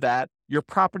because of that, your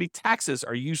property taxes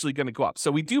are usually going to go up.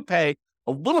 So we do pay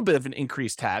a little bit of an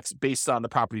increased tax based on the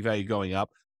property value going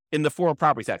up in the form of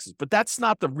property taxes. But that's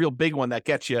not the real big one that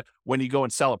gets you when you go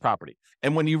and sell a property.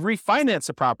 And when you refinance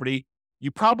a property, you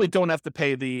probably don't have to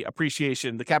pay the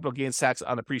appreciation, the capital gains tax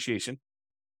on appreciation.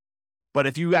 But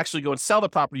if you actually go and sell the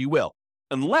property, you will,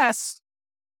 unless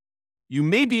you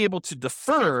may be able to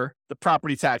defer the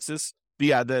property taxes,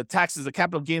 the taxes, the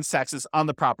capital gains taxes on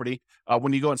the property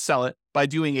when you go and sell it by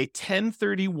doing a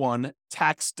 1031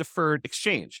 tax deferred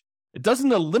exchange. It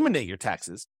doesn't eliminate your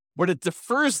taxes, but it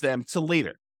defers them to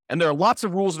later. And there are lots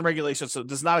of rules and regulations, so it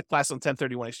does not apply on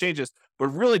 1031 exchanges, but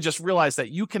really just realize that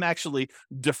you can actually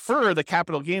defer the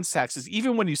capital gains taxes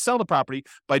even when you sell the property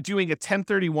by doing a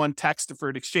 1031 tax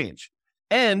deferred exchange.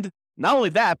 And not only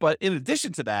that, but in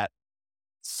addition to that,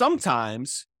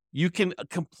 sometimes you can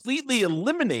completely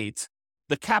eliminate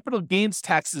the capital gains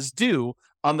taxes due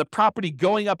on the property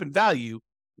going up in value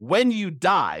when you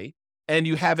die and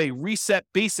you have a reset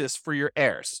basis for your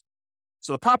heirs.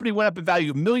 So the property went up in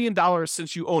value $1 million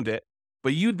since you owned it,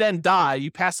 but you then die, you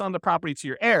pass on the property to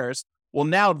your heirs. Well,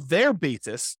 now their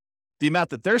basis, the amount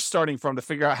that they're starting from to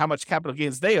figure out how much capital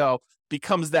gains they owe,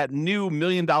 becomes that new $1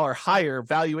 million higher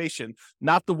valuation,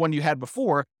 not the one you had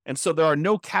before. And so there are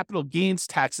no capital gains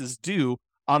taxes due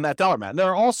on that dollar amount. And there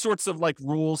are all sorts of like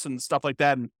rules and stuff like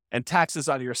that and taxes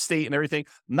on your estate and everything.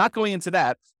 I'm not going into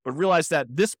that, but realize that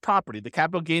this property, the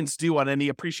capital gains due on any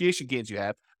appreciation gains you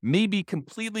have, may be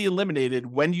completely eliminated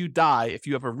when you die if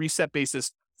you have a reset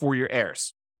basis for your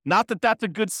heirs. Not that that's a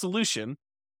good solution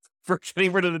for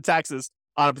getting rid of the taxes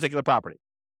on a particular property.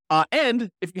 And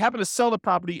if you happen to sell the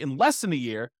property in less than a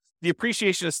year, the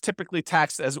appreciation is typically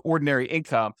taxed as ordinary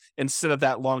income instead of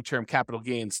that long-term capital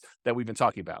gains that we've been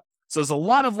talking about. So there's a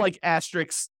lot of like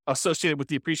asterisks associated with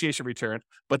the appreciation return,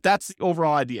 but that's the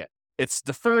overall idea. It's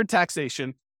deferred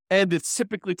taxation, and it's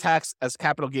typically taxed as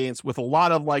capital gains with a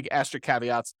lot of like asterisk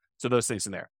caveats to those things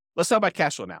in there. Let's talk about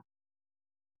cash flow now.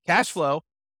 Cash flow,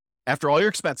 after all your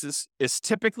expenses, is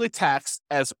typically taxed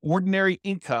as ordinary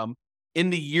income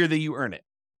in the year that you earn it.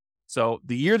 So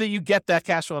the year that you get that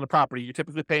cash flow on the property, you're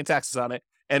typically paying taxes on it,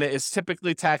 and it is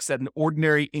typically taxed at an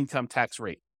ordinary income tax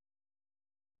rate.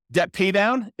 Debt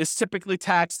paydown is typically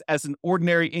taxed as an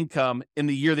ordinary income in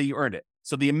the year that you earned it.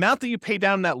 So the amount that you pay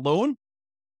down that loan,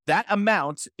 that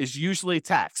amount is usually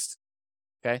taxed.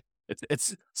 Okay.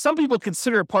 It's some people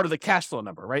consider it part of the cash flow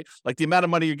number, right? Like the amount of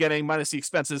money you're getting minus the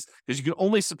expenses, because you can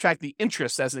only subtract the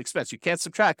interest as an expense. You can't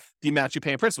subtract the amount you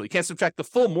pay in principal. You can't subtract the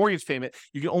full mortgage payment.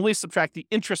 You can only subtract the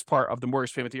interest part of the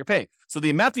mortgage payment that you're paying. So the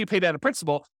amount that you pay down in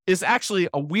principal is actually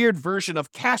a weird version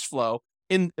of cash flow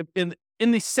in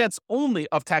the sense only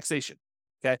of taxation.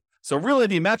 Okay. So really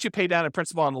the amount you pay down in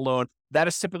principal on the loan, that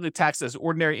is typically taxed as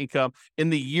ordinary income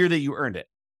in the year that you earned it.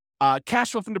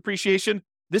 Cash flow from depreciation,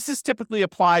 this is typically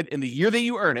applied in the year that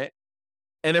you earn it,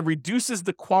 and it reduces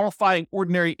the qualifying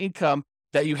ordinary income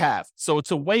that you have. So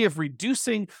it's a way of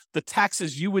reducing the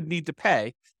taxes you would need to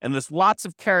pay. And there's lots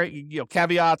of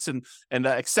caveats and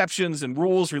exceptions and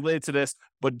rules related to this.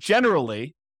 But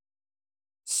generally,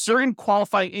 certain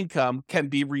qualifying income can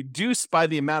be reduced by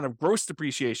the amount of gross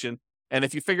depreciation. And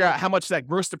if you figure out how much that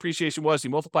gross depreciation was, you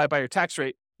multiply it by your tax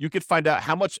rate, you could find out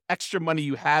how much extra money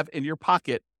you have in your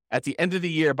pocket at the end of the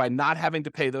year by not having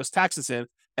to pay those taxes in.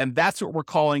 And that's what we're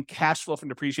calling cash flow from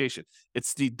depreciation.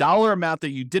 It's the dollar amount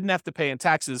that you didn't have to pay in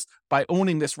taxes by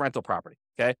owning this rental property.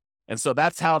 Okay. And so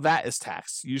that's how that is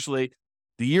taxed. Usually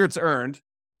the year it's earned,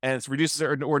 and it reduces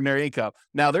their ordinary income.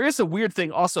 Now, there is a weird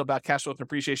thing also about cash flow from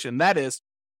depreciation, and that is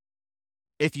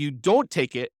if you don't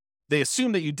take it, they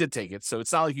assume that you did take it. So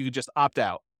it's not like you could just opt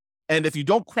out. And if you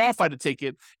don't qualify to take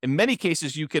it, in many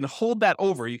cases, you can hold that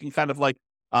over. You can kind of like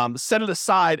set it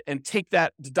aside and take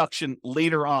that deduction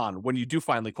later on when you do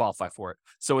finally qualify for it.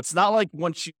 So it's not like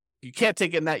once you can't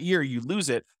take it in that year, you lose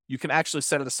it. You can actually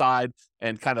set it aside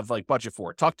and kind of like budget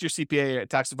for it. Talk to your CPA or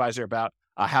tax advisor about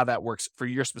how that works for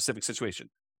your specific situation.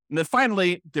 And then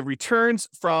finally, the returns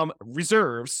from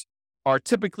reserves are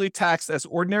typically taxed as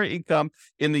ordinary income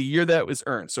in the year that it was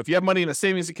earned. So if you have money in a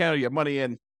savings account, or you have money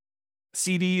in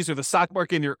CDs or the stock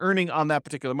market, and you're earning on that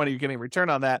particular money, you're getting a return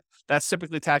on that, that's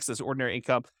typically taxed as ordinary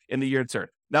income in the year it's earned.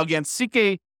 Now, again, seek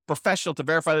a professional to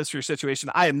verify this for your situation.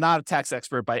 I am not a tax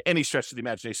expert by any stretch of the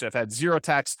imagination. I've had zero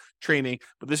tax training,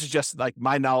 but this is just like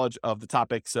my knowledge of the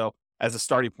topic. So as a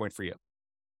starting point for you.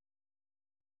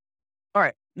 All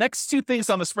right. Next two things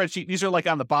on the spreadsheet. These are like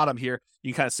on the bottom here.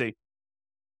 You can kind of see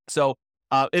So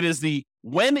it is the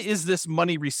when is this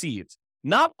money received?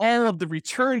 Not all of the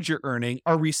returns you're earning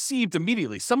are received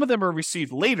immediately. Some of them are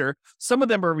received later. Some of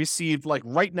them are received like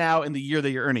right now in the year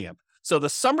that you're earning them. So the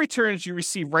some returns you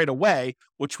receive right away,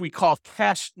 which we call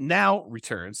cash now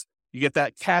returns, you get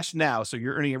that cash now, so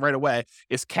you're earning it right away,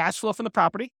 is cash flow from the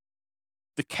property.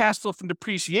 The cash flow from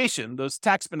depreciation, those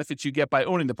tax benefits you get by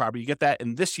owning the property, you get that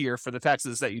in this year for the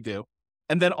taxes that you do.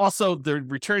 And then also the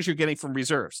returns you're getting from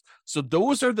reserves. So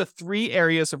those are the three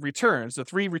areas of returns, the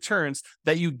three returns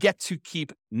that you get to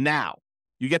keep now.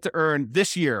 You get to earn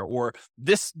this year or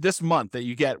this month that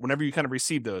you get whenever you kind of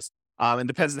receive those. And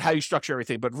depends on how you structure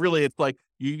everything. But really, it's like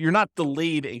you're not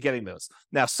delayed in getting those.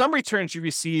 Now, some returns you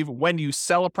receive when you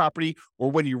sell a property or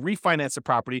when you refinance a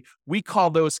property, we call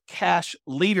those cash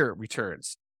later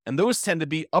returns. And those tend to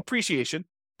be appreciation,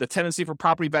 the tendency for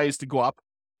property values to go up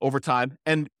over time,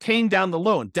 and paying down the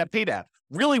loan, debt pay down.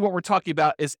 Really, what we're talking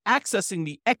about is accessing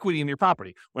the equity in your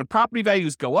property. When property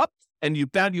values go up and you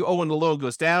owe and the loan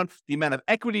goes down, the amount of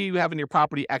equity you have in your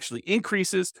property actually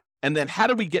increases. And then how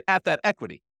do we get at that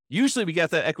equity? Usually we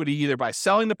get that equity either by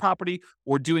selling the property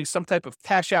or doing some type of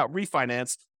cash out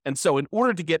refinance. And so in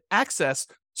order to get access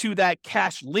to that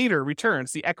cash later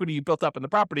returns, the equity you built up in the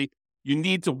property, you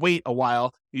need to wait a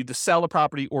while. You need to sell the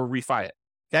property or refi it.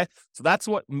 Okay. So that's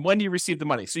when you receive the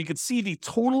money. So you can see the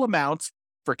total amount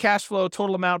for cash flow,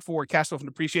 total amount for cash flow from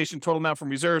depreciation, total amount from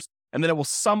reserves. And then it will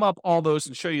sum up all those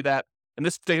and show you that in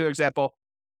this particular example,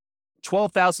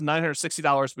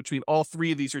 $12,960 between all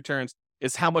three of these returns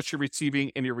is how much you're receiving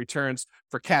in your returns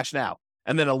for cash now.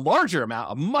 And then a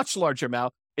much larger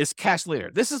amount is cash later.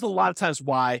 This is a lot of times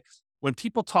why when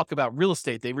people talk about real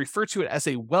estate, they refer to it as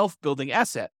a wealth building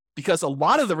asset because a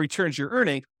lot of the returns you're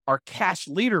earning are cash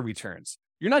later returns.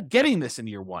 You're not getting this in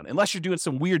year one unless you're doing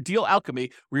some weird deal alchemy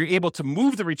where you're able to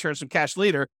move the returns from cash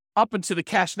later up into the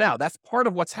cash now. That's part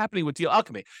of what's happening with deal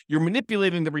alchemy. You're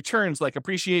manipulating the returns like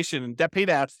appreciation and debt paid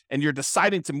out, and you're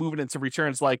deciding to move it into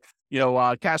returns like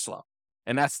cash flow.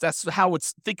 And that's how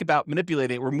it's think about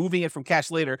manipulating it. We're moving it from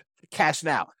cash later to cash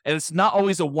now. And it's not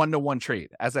always a one-to-one trade,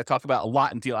 as I talk about a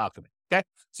lot in deal alchemy. Okay.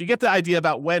 So you get the idea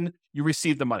about when you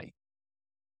receive the money.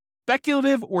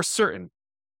 Speculative or certain.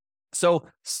 So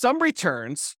some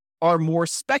returns are more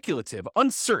speculative,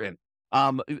 uncertain.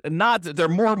 They're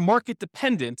more market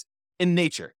dependent in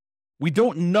nature. We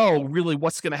don't know really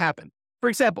what's going to happen. For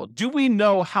example, do we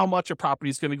know how much a property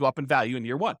is going to go up in value in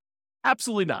year one?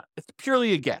 Absolutely not. It's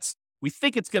purely a guess. We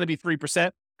think it's going to be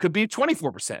 3%, could be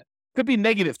 24%, could be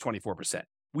negative 24%.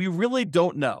 We really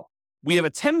don't know. We have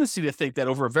a tendency to think that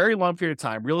over a very long period of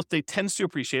time, real estate tends to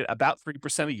appreciate about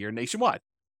 3% a year nationwide.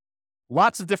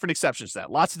 Lots of different exceptions to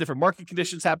that, lots of different market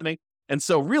conditions happening. And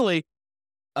so really,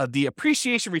 the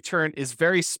appreciation return is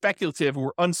very speculative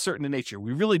or uncertain in nature.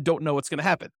 We really don't know what's going to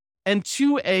happen. And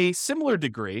to a similar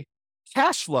degree,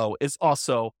 cash flow is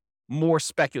also more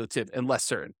speculative and less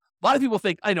certain. A lot of people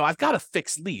think, I know, I've got a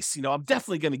fixed lease. I'm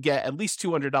definitely going to get at least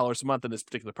 $200 a month in this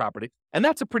particular property. And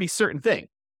that's a pretty certain thing.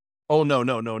 Oh, no.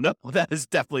 That is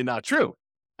definitely not true.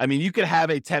 I mean, you could have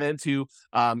a tenant who,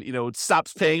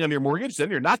 stops paying on your mortgage,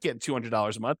 then you're not getting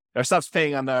 $200 a month, or stops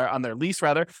paying on their lease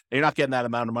rather, and you're not getting that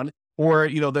amount of money. Or,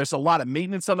 there's a lot of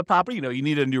maintenance on the property. You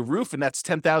need a new roof and that's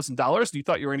 $10,000 and you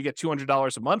thought you were going to get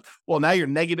 $200 a month. Well, now you're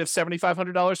negative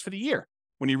 $7,500 for the year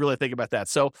when you really think about that.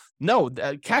 So no,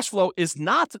 cash flow is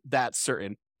not that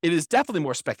certain. It is definitely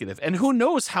more speculative. And who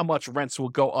knows how much rents will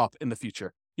go up in the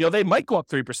future. They might go up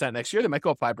 3% next year. They might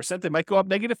go up 5%. They might go up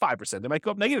negative 5%. They might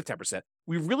go up negative 10%.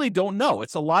 We really don't know.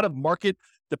 It's a lot of market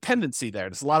dependency there.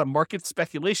 There's a lot of market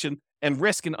speculation and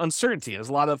risk and uncertainty. There's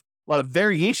a lot of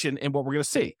variation in what we're going to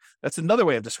see. That's another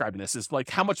way of describing this is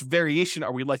like how much variation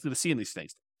are we likely to see in these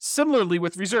things? Similarly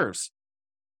with reserves.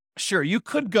 Sure, you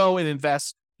could go and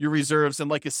invest your reserves in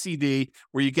like a CD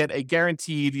where you get a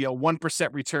guaranteed 1%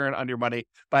 return on your money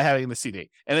by having the CD.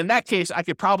 And in that case, I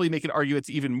could probably make an argument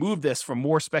to even move this from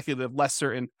more speculative, less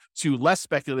certain to less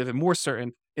speculative and more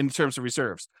certain in terms of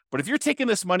reserves. But if you're taking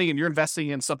this money and you're investing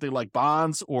in something like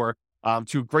bonds or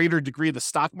to a greater degree, the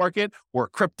stock market or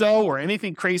crypto or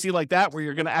anything crazy like that, where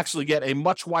you're going to actually get a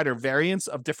much wider variance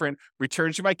of different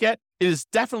returns you might get, it is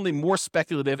definitely more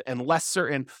speculative and less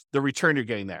certain the return you're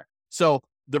getting there. So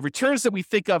the returns that we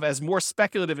think of as more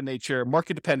speculative in nature,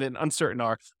 market dependent and uncertain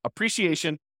are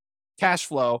appreciation, cash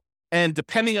flow, and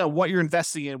depending on what you're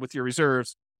investing in with your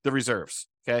reserves, the reserves.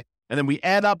 Okay. And then we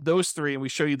add up those three and we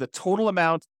show you the total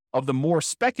amount of the more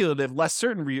speculative, less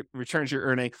certain returns you're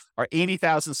earning are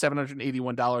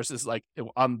 $80,781 is like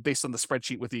based on the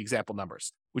spreadsheet with the example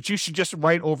numbers, which you should just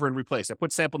write over and replace. I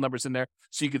put sample numbers in there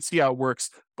so you can see how it works,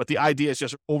 but the idea is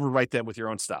just overwrite them with your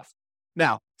own stuff.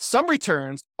 Now, some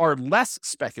returns are less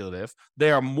speculative.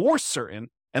 They are more certain,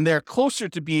 and they're closer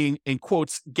to being, in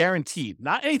quotes, guaranteed.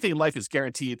 Not anything in life is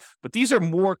guaranteed, but these are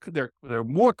they're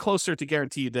more closer to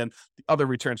guaranteed than the other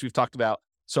returns we've talked about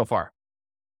so far.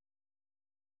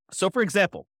 So, for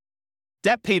example,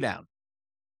 debt pay down.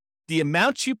 The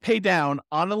amount you pay down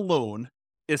on a loan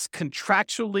is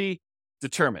contractually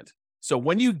determined. So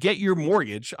when you get your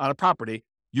mortgage on a property,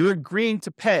 you're agreeing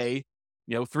to pay,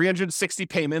 360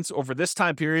 payments over this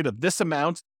time period of this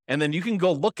amount. And then you can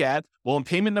go look at, well, in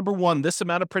payment number 1, this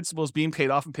amount of principal is being paid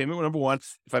off in payment number 1.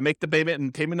 If I make the payment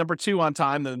in payment number 2 on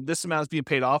time, then this amount is being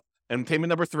paid off and payment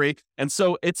number 3. And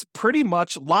so it's pretty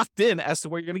much locked in as to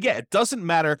what you're going to get. It doesn't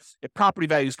matter if property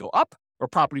values go up or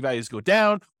property values go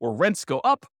down or rents go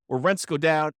up or rents go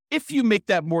down. If you make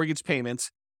that mortgage payment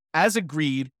as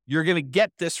agreed, you're going to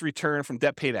get this return from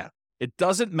debt pay down. It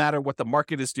doesn't matter what the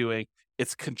market is doing.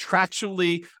 It's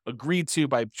contractually agreed to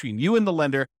between you and the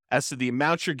lender as to the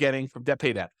amount you're getting from debt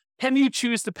pay down. Can you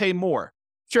choose to pay more?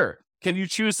 Sure. Can you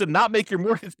choose to not make your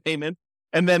mortgage payment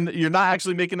and then you're not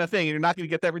actually making a thing and you're not going to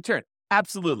get that return?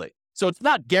 Absolutely. So it's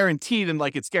not guaranteed and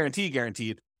like it's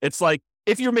guaranteed. It's like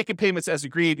if you're making payments as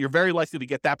agreed, you're very likely to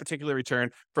get that particular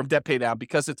return from debt pay down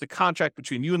because it's a contract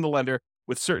between you and the lender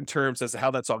with certain terms as to how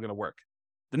that's all going to work.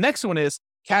 The next one is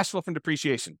cash flow from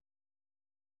depreciation.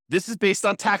 This is based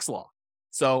on tax law.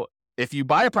 So if you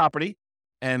buy a property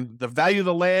and the value of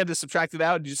the land is subtracted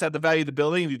out, and you just have the value of the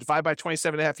building and you divide by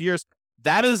 27 and a half years,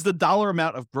 that is the dollar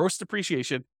amount of gross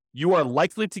depreciation you are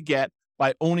likely to get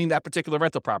by owning that particular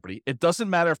rental property. It doesn't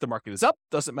matter if the market is up,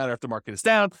 doesn't matter if the market is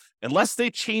down, unless they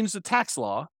change the tax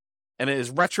law and it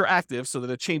is retroactive so that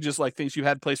it changes like things you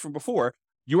had in place from before,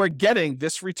 you are getting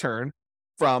this return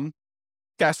from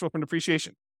cash flow from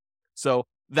depreciation. So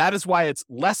that is why it's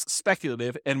less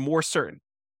speculative and more certain.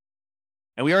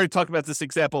 And we already talked about this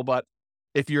example, but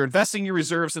if you're investing your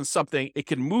reserves in something, it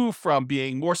can move from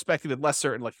being more speculative, less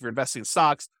certain, like if you're investing in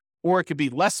stocks, or it could be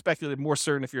less speculative, more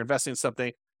certain if you're investing in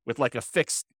something with like a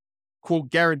fixed, quote,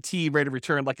 guaranteed rate of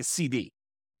return, like a CD.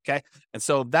 Okay. And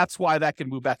so that's why that can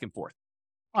move back and forth.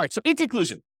 All right. So in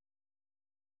conclusion,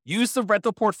 use the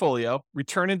rental portfolio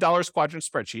return in dollars quadrant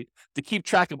spreadsheet to keep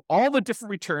track of all the different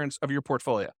returns of your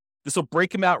portfolio. This will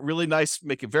break them out really nice,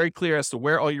 make it very clear as to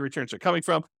where all your returns are coming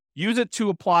from. Use it to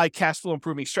apply cash flow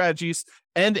improving strategies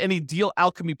and any deal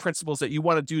alchemy principles that you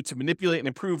want to do to manipulate and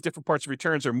improve different parts of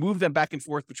returns or move them back and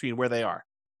forth between where they are.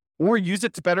 Or use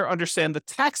it to better understand the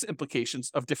tax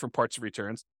implications of different parts of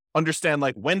returns, understand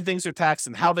like when things are taxed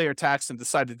and how they are taxed, and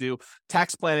decide to do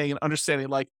tax planning and understanding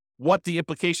like what the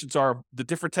implications are of the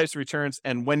different types of returns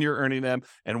and when you're earning them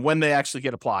and when they actually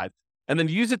get applied. And then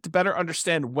use it to better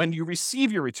understand when you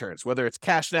receive your returns, whether it's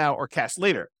cash now or cash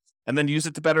later. And then use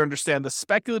it to better understand the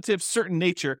speculative, certain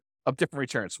nature of different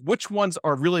returns. Which ones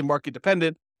are really market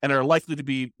dependent and are likely to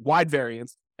be wide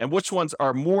variance, and which ones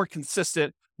are more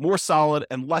consistent, more solid,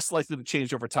 and less likely to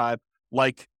change over time,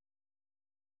 like,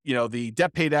 the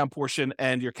debt pay down portion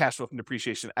and your cash flow from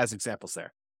depreciation as examples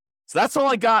there. So that's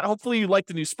all I got. Hopefully you like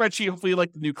the new spreadsheet. Hopefully you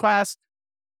like the new class.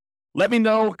 Let me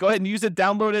know. Go ahead and use it,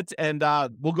 download it, and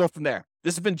we'll go from there.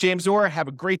 This has been James Orr. Have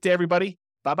a great day, everybody.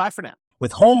 Bye-bye for now.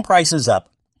 With home prices up,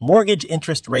 mortgage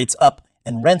interest rates up,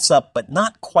 and rents up, but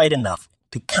not quite enough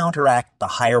to counteract the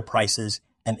higher prices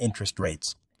and interest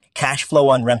rates. Cash flow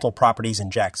on rental properties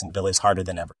in Jacksonville is harder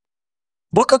than ever.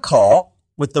 Book a call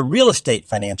with the Real Estate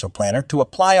Financial Planner to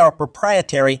apply our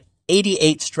proprietary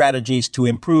 88 strategies to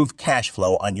improve cash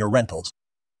flow on your rentals.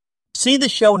 See the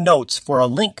show notes for a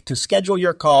link to schedule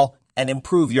your call and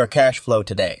improve your cash flow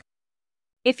today.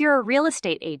 If you're a real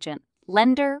estate agent,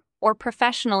 lender, or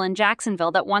professional in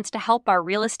Jacksonville that wants to help our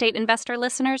real estate investor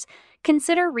listeners,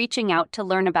 consider reaching out to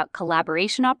learn about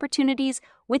collaboration opportunities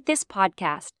with this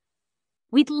podcast.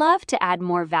 We'd love to add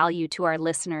more value to our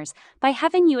listeners by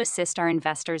having you assist our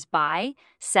investors buy,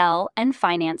 sell, and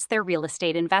finance their real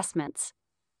estate investments.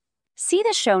 See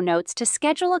the show notes to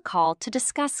schedule a call to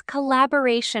discuss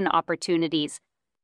collaboration opportunities